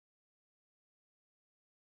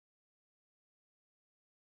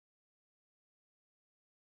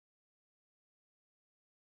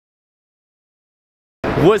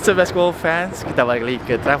What's up basketball fans? Kita balik lagi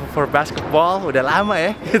ke Travel for Basketball. Udah lama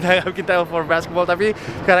ya kita Travel for Basketball, tapi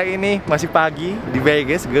sekarang ini masih pagi di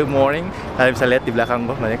Vegas. Good morning. Kalian bisa lihat di belakang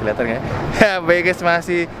gua, banyak kelihatan ya. Vegas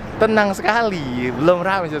masih tenang sekali, belum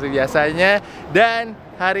ramai seperti biasanya. Dan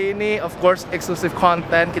hari ini of course exclusive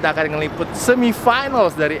content, kita akan ngeliput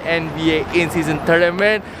semifinals dari NBA in-season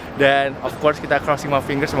tournament. Dan of course kita crossing my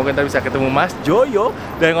fingers, semoga ntar bisa ketemu Mas Joyo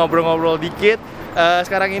dan ngobrol-ngobrol dikit.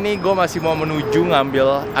 Sekarang ini gue masih mau menuju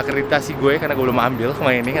ngambil akreditasi gue karena gue belum ambil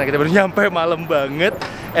kemarin ini karena kita baru nyampe malam banget.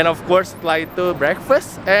 And of course setelah itu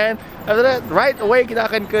breakfast, and after that right away kita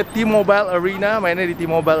akan ke T-Mobile Arena, mainnya di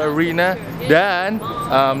T-Mobile Arena. Dan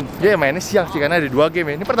ya mainnya siang sih karena ada 2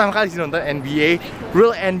 game ya. Ini pertama kali sih nonton NBA,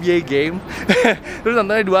 real NBA game. Terus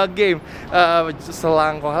nontonnya 2 game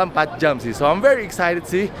selang kalau 4 jam sih. So I'm very excited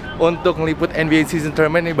sih untuk ngeliput NBA season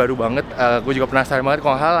tournament ini, baru banget. Gue juga penasaran banget,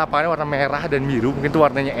 kalau hal lapangannya warna merah dan biru, mungkin itu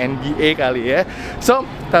warnanya NBA kali ya. So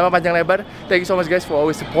tanpa panjang lebar, thank you so much guys for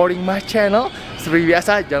always supporting my channel. Seperti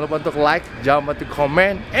biasa, jangan lupa untuk like, jangan lupa untuk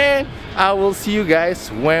comment, and I will see you guys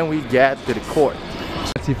when we get to the court.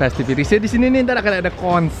 Si festivitiesnya di sini nih, ntar akan ada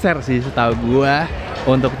konser sih setahu gua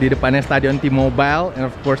untuk di depannya stadion T-Mobile, and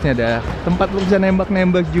of course nya ada tempat lu bisa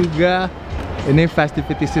nembak-nembak juga. Ini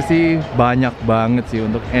festivitiesnya sih banyak banget sih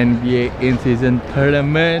untuk NBA in-season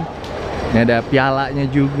tournament. Ini ada pialanya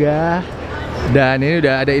juga. Dan ini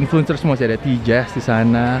udah ada influencer semua sih, ada T-Jazz di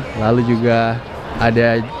sana. Lalu juga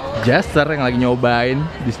ada Jester yang lagi nyobain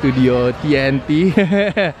di studio TNT.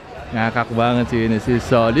 Ngakak banget sih ini sih.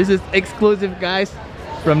 So this is exclusive guys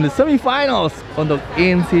from the semifinals untuk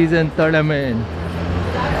in-season tournament.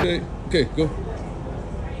 Okay, go.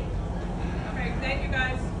 Okay, thank you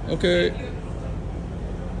guys. Okay.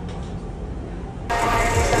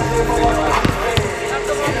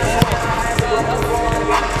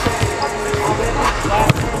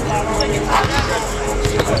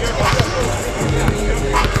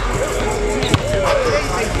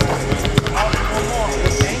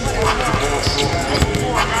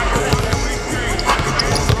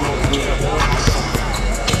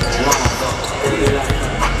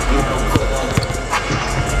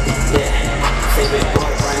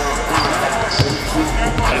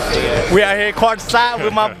 We are here courtside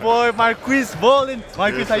with my boy Marques, Bolden.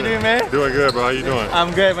 Marques, how you doing, man? Doing good, bro. How you doing?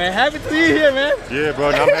 I'm good, man. Happy to see you here, man. Yeah,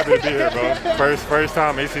 bro. I'm happy to be here, bro. First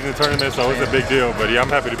time in-season tournament, so it's a big deal. But yeah,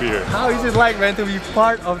 I'm happy to be here. How is it like, man, to be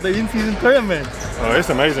part of the in-season tournament? It's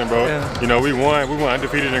amazing, bro. Yeah. You know, we won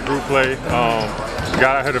undefeated in group play.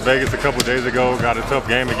 Got out here to Vegas a couple days ago. Got a tough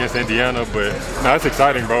game against Indiana, but no, it's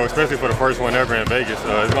exciting, bro. Especially for the first one ever in Vegas.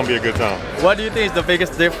 It's gonna be a good time. What do you think is the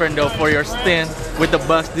biggest difference, though, for your stint with the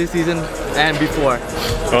Bucks this season and before?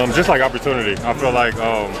 Just like opportunity. I feel like,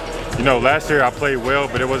 you know, last year I played well,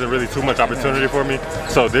 but it wasn't really too much opportunity for me.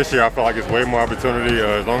 So this year I feel like it's way more opportunity.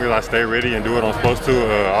 As long as I stay ready and do what I'm supposed to,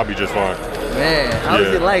 I'll be just fine. Man, how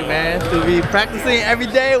is it like, man, to be practicing every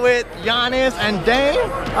day with Giannis and Dame?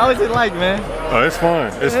 How is it like, man? It's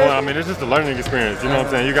fun. It's fun. I mean, it's just a learning experience. You know what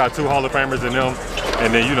I'm saying? You got 2 Hall of Famers in them,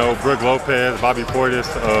 and then, you know, Brook Lopez, Bobby Portis,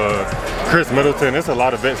 Chris Middleton. It's a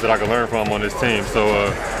lot of vets that I can learn from on this team. So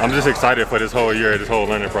I'm just excited for this whole year, this whole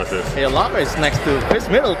learning process. Hey, Lava is next to Chris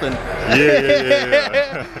Middleton.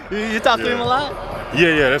 Yeah. You talk to him a lot?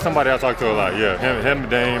 Yeah, that's somebody I talk to a lot. Yeah, him,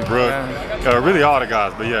 Dame, Brook, really all the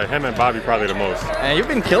guys. But yeah, him and Bobby probably the most. And you've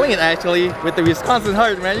been killing it actually with the Wisconsin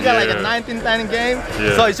Herd, man. You got like a 19-10 game.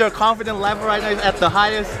 Yeah. So is your confidence level right now at the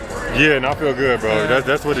highest? Yeah, and I feel good, bro.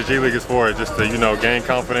 That's what the G League is for, just to, you know, gain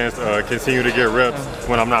confidence, continue to get reps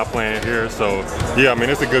when I'm not playing here. So yeah, I mean,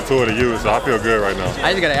 it's a good tool to use. So I feel good right now.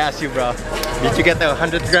 I just gotta ask you, bro. Did you get the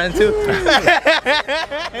 100 grand too?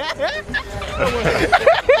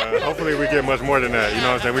 Hopefully we get much more than that. You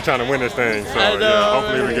know what I'm saying? We're trying to win this thing, so yeah,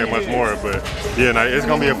 hopefully we get much more. But yeah, no, it's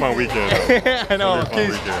gonna be a fun weekend. I know.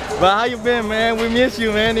 But how you been, man? We miss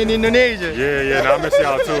you, man, in Indonesia. Yeah, no, I miss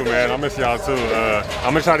y'all too, man. I miss y'all too.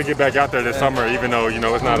 I'm gonna try to get back out there this summer, even though, you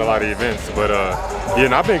know, it's not a lot of events. But yeah,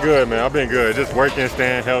 no, I've been good, man. I've been good. Just working,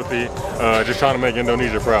 staying healthy, just trying to make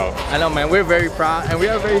Indonesia proud. I know, man. We're very proud, and we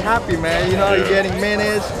are very happy, man. You know, you're getting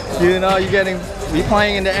minutes. You know, we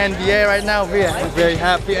playing in the NBA right now. We're very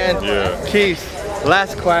happy. And Keith,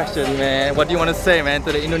 last question, man. What do you want to say, man,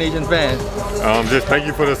 to the Indonesian fans? Just thank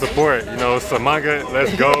you for the support. You know, Semangat,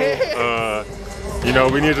 let's go. You know,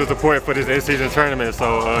 we need your support for this in-season tournament.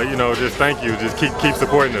 So, you know, just thank you. Just keep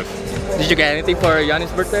supporting us. Did you get anything for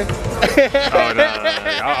Yanni's birthday? Oh, no.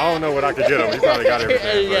 I don't know what I could get him. He probably got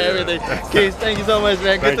everything. You got everything. Keith, thank you so much,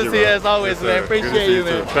 man. Good to see you as always, man. Appreciate you,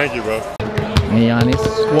 man. Thank you, bro. Yannis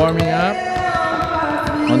warming up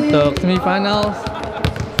untuk semifinals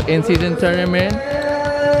in-season tournament.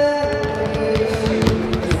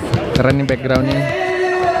 Keren nih backgroundnya.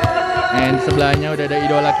 And sebelahnya udah ada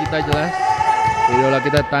idola kita jelas. Idola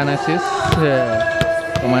kita Thanasis.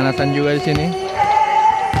 Pemanasan juga di sini.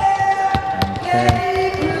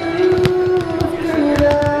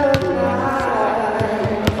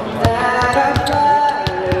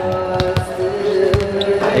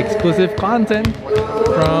 Exclusive content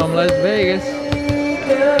from Las Vegas.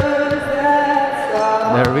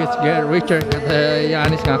 The rich get richer, kata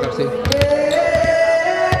Yanis ngakak sih.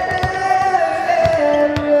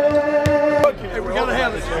 We gotta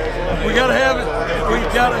have it. We gotta have it. We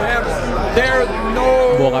gotta have it. There's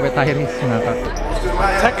no Bawa kape Tahiris ngakak.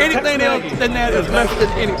 anything else than that is less than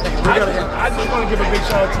anything. We gotta have it. I just want to give a big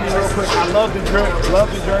shout out to you real quick. I love the drip, love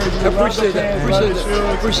the jersey, Appreciate that. Appreciate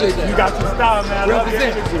that. Appreciate that. You got your style, man. I love the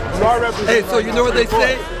Represent. energy. You are representing. Hey, so you know what they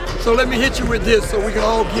say? So let me hit you with this so we can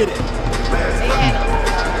all get it.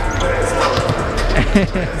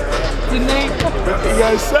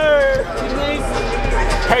 Yes, sir.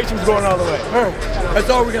 Patience going all the way. That's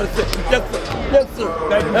all we gotta say. Yes, sir. Yes, sir.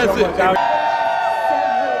 Thank you That's so it. much.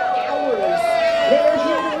 There's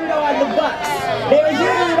your lead on the Bucks. There's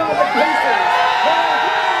your lead on the Pacers.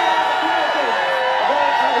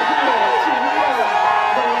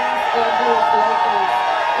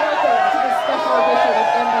 Welcome to the special edition of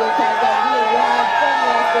NBA Countdown. We are live from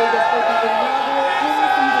Las Vegas for the inaugural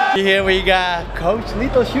in-season. Here we got Coach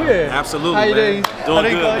Little Shooter. Absolutely, How you man. doing?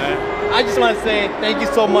 Doing good, Coach? man. I just want to say thank you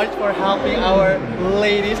so much for helping our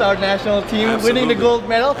ladies, our national team, winning the Absolutely. gold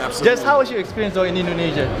medal. Absolutely. Just how was your experience though in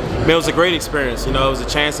Indonesia? Man, it was a great experience. You know, it was a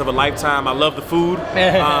chance of a lifetime. I love the food.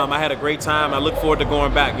 I had a great time. I look forward to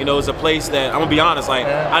going back. You know, it's a place that, I'm gonna be honest, like,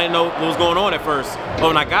 I didn't know what was going on at first. But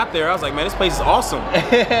when I got there, I was like, man, this place is awesome.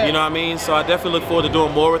 You know what I mean? So I definitely look forward to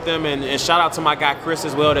doing more with them. And shout out to my guy Chris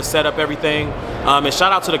as well that set up everything. And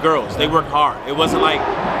shout out to the girls. They worked hard. It wasn't like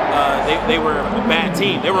they were a bad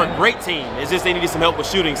team. They were a great team. It's just they needed some help with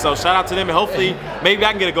shooting. So shout out to them, and hopefully maybe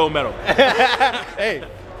I can get a gold medal. Hey,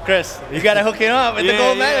 Chris, you gotta hook him up with the Yeah,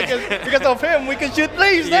 gold yeah. medal because of him. We can shoot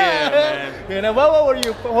threes now. Yeah, man. You know, what were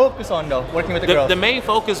you focused on though, working with the girls? The main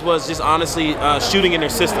focus was just honestly shooting in their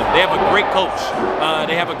system. They have a great coach.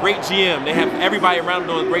 They have a great GM. They have everybody around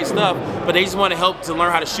them doing great stuff, but they just want to help to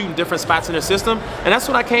learn how to shoot in different spots in their system. And that's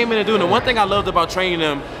what I came in to do. And the one thing I loved about training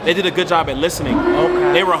them, they did a good job at listening.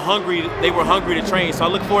 Okay. They were hungry. They were hungry to train. So I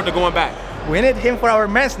look forward to going back. We need him for our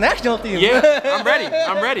men's national team. Yeah, I'm ready.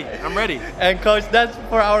 I'm ready. I'm ready. And coach, that's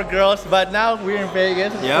for our girls. But now we're in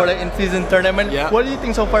Vegas Yeah. for the in-season tournament. Yeah. What do you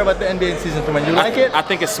think so far about the NBA in-season tournament? You like it? I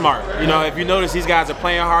think it's smart. You know, if you notice, these guys are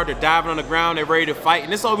playing hard. They're diving on the ground. They're ready to fight.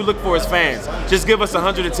 And this is all we look for as fans. Just give us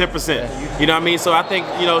 110%. You know what I mean? So I think,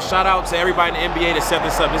 you know, shout out to everybody in the NBA that set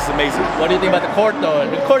this up. This is amazing. What do you think about the court though?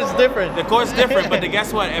 The court is different. The court's different, but then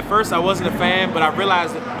guess what? At first I wasn't a fan, but I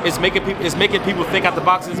realized it's making people think out the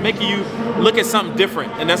box. It's making you look at something different.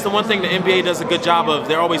 And that's the one thing the NBA does a good job of.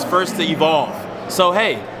 They're always first to evolve. So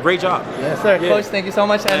hey, great job. Yes, sir. Yeah. Coach, thank you so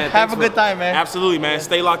much and Man, have a thanks good time, man. Absolutely, man.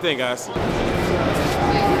 Stay locked in, guys.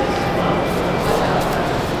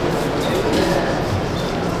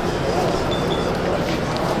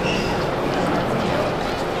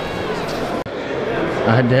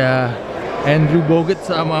 Ada Andrew Bogut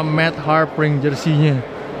sama Matt Harpring jersinya.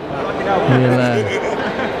 Gila.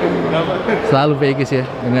 Selalu Vegas ya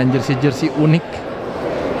dengan jersey-jersey unik.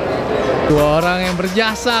 Dua orang yang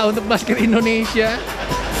berjasa untuk basket Indonesia.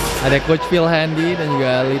 Ada Coach Phil Handy dan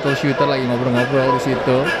juga Little Shooter lagi ngobrol-ngobrol di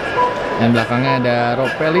situ. Dan belakangnya ada Rob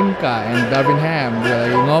Pelinka and Darvin Ham juga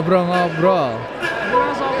lagi ngobrol-ngobrol.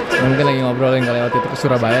 Mungkin lagi ngobrolin kalau waktu itu ke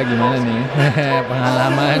Surabaya gimana nih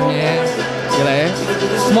pengalamannya. Gila ya,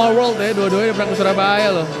 small world ya, dua-duanya udah pernah ke Surabaya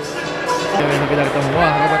loh. Ini kita ketemu,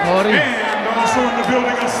 wah Robert Horry. And also in the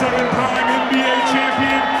building, a 7-time NBA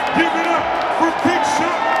champion. Give it up for Big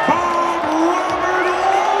Shot Bob Robert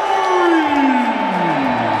Horry.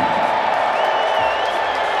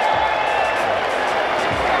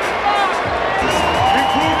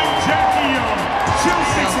 Including Jackie Young,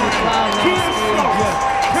 Chelsea Brown,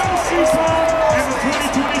 Kelsey Plum, and the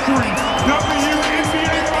 2023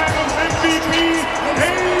 WNBA Finals MVP,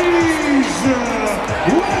 A'ja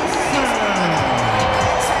Wilson.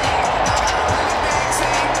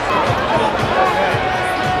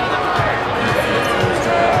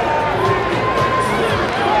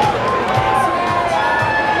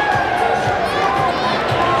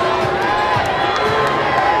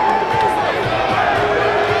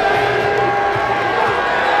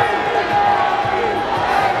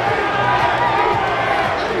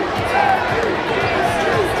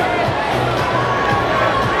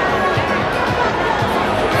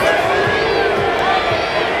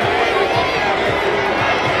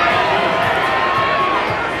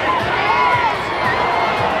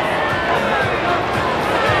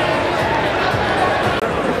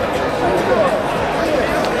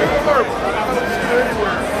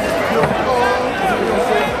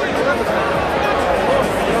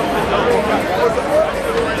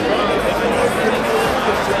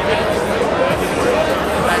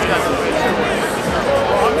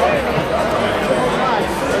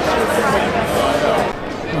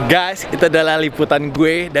 Guys, itu adalah liputan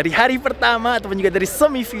gue dari hari pertama ataupun juga dari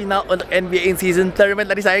semifinal untuk NBA in Season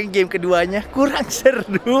Tournament. Tadi sayang game keduanya kurang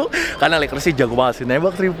seru karena Lakers sih jago banget sih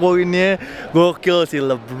nembak 3 poinnya, gokil sih.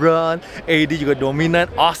 LeBron, AD juga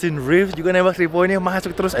dominan, Austin Reeves juga nembak 3 poinnya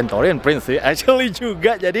masuk terus, and Taurean Prince sih actually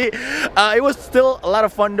juga. Jadi it was still a lot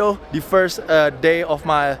of fun though the first day of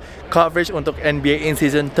my coverage untuk NBA in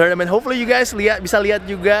Season Tournament. Hopefully you guys bisa lihat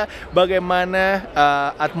juga bagaimana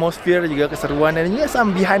atmosfer juga keseruan dan ya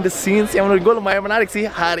some behind the scenes yang menurut gue lumayan menarik sih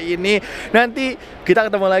hari ini. Nanti kita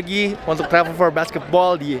ketemu lagi untuk Travel for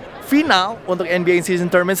Basketball di final untuk NBA in Season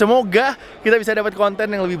Tournament. Semoga kita bisa dapat konten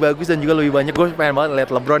yang lebih bagus dan juga lebih banyak. Gue pengen banget lihat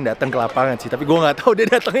LeBron datang ke lapangan sih, tapi gue nggak tahu dia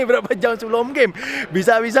datangnya berapa jam sebelum game.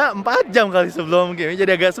 Bisa-bisa 4 jam kali sebelum game. Jadi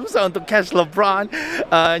agak susah untuk catch LeBron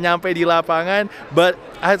nyampe di lapangan. But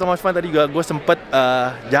I had so much fun. Tadi juga gue sempet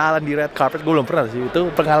jalan di red carpet. Gue belum pernah sih, itu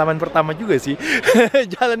pengalaman pertama juga sih.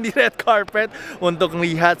 Jalan di red carpet untuk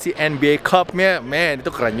melihat si NBA Cup-nya. Man, itu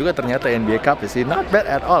keren juga ternyata NBA Cup sih. Not bad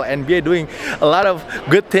at all. NBA doing a lot of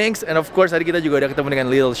good things. And of course tadi kita juga udah ketemu dengan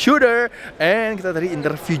Lil Shooter. And kita tadi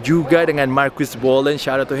interview juga dengan Marques Bolden.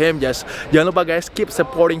 Shout out to him. Jangan lupa guys, keep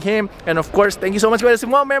supporting him. And of course, thank you so much kepada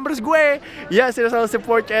semua members gue. Ya, sudah selalu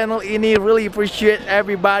support channel ini. Really appreciate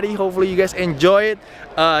everybody. Hopefully you guys enjoy it.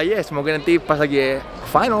 Semoga nanti pas lagi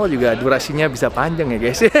final juga durasinya bisa panjang ya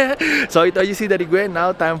guys. So itu aja sih dari gue.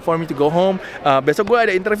 Now time for me to go home. Besok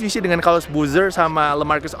gue ada interview sih dengan Carlos Boozer sama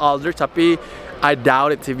LaMarcus Aldridge, tapi I doubt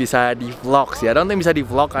it sih bisa di vlog sih. I don't think bisa di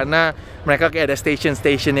vlog karena mereka kayak ada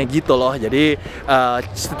station-stationnya gitu loh. Jadi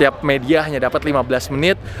setiap media hanya dapat 15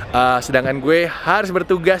 menit. Sedangkan gue harus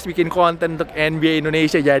bertugas bikin konten untuk NBA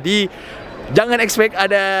Indonesia. Jadi jangan expect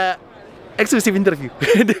ada eksklusif interview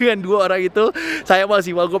dengan 2 orang itu. Saya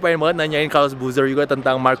masih gue pengen banget nanyain Carlos Boozer juga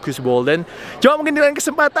tentang Marques Bolden. Cuma mungkin di lain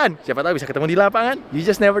kesempatan, siapa tahu bisa ketemu di lapangan. You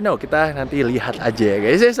just never know. Kita nanti lihat aja ya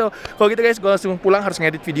guys. So kalau gitu guys, gue langsung pulang, harus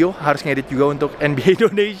ngedit video, harus ngedit juga untuk NBA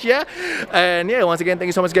Indonesia. And yeah, once again thank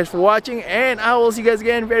you so much guys for watching, and I will see you guys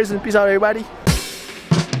again very soon. Peace out everybody.